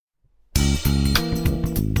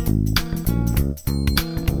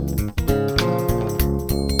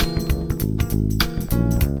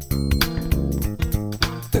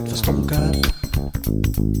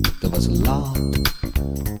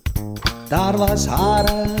Daar was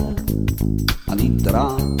hare aan die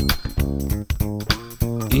draad.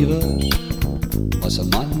 Iewers was 'n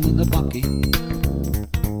man in 'n bakkie.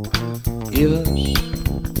 Iewers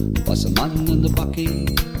was 'n man in 'n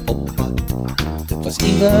bakkie op pad. Dit was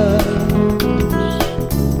Iewers.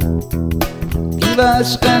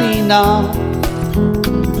 Iewers in die nag.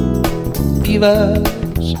 Iewers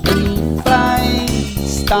in die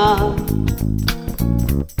Vrystaat.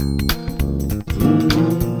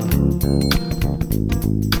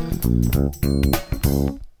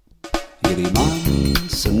 Hierdie man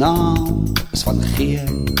se naam is van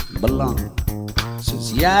geen belang.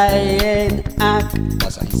 Soos jy en ek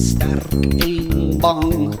was hy sterk en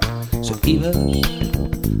bang. So Iewers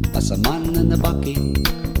was 'n man in 'n bakkie.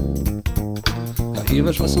 Ja,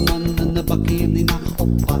 Iewers was 'n man in 'n bakkie in die nag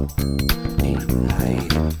op pad. En hy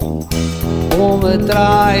het om 'n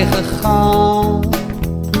draai gegaan.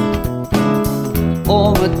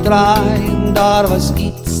 Om 'n draai en daar was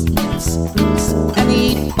iets in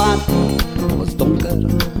die pad. Het was donker,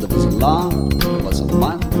 dit was laat, er was 'n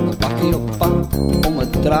man, 'n bakkie op pad. Om 'n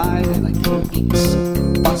draai en hy het iets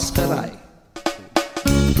pas gery.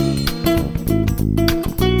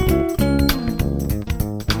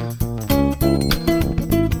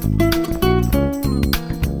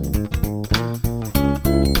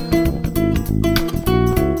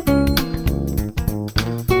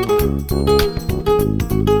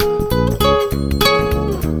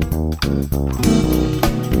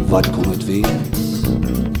 Wat kon het wees?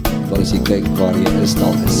 Wat as jy kyk waar jy is,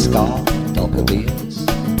 dalk 'n skaap, dalk 'n wees.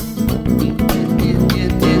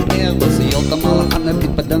 Nee, was hy heeltemal 'n ander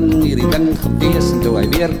tipe ding, hierdie ding gewees. En toe hy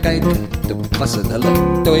weer kyk, toe was het hulle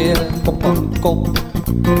twee kop aan kop.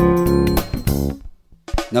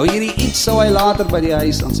 Nou hierdie iets sou hy later by die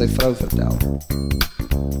huis aan sy vrou vertel.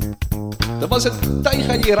 Dit was 'n tuig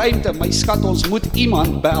uit die ruimte, my skat, ons moet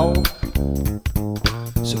iemand bel.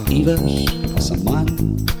 So Iewers was 'n man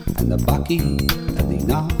in 'n bakkie in die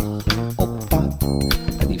nag op pad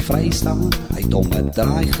in die Vrystaat. Hy het om 'n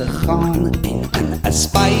draai gegaan en in 'n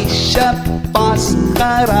spaceship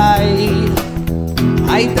vasgery.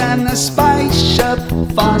 Hy het in 'n spaceship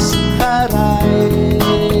vasgery.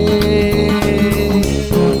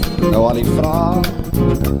 Nou al die vraag,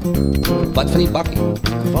 wat van die bakkie?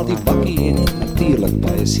 Wel, die bakkie het natuurlik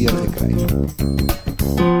baie seer gekry.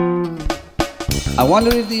 I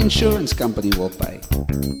wonder if the insurance company will pay.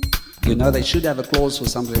 You know, they should have a clause for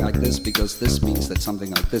something like this, because this means that something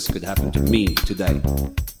like this could happen to me today.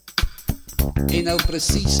 En nou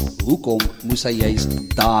presies, hoekom moes hy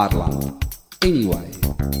juist daar land? Anyway,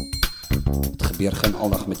 het gebeur geen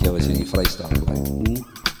aldag met jou as jy in die Vrystaat bly.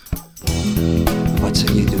 Wat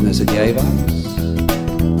sou jy doen as dit jy was?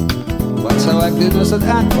 Wat sou ek doen as dit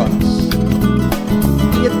ek was?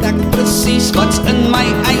 Weet ek presies wat's in my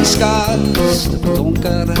yskas. Dit was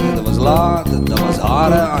donker, dit was laat, dit was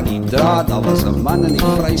hare aan die draad. Daar was 'n man in die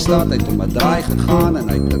Vrystaat, hy het om 'n draai gegaan en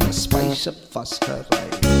hy het in 'n spaceship vasgery.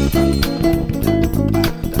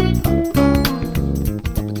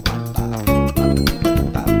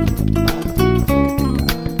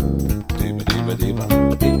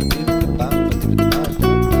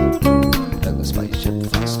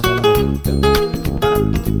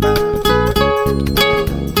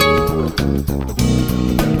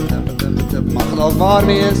 Waar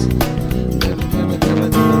wees?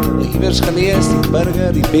 Iewers gelees, die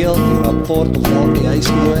burger, die beeld, die rapport of al die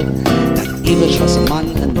huismoord. Dat Iewers was 'n man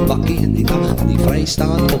in 'n bakkie in die nag in die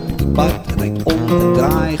Vrystaat op die pad. En hy het om 'n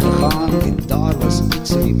draai gegaan en daar was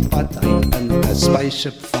iets in die pad. Hy het in 'n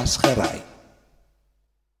spaceship vasgery.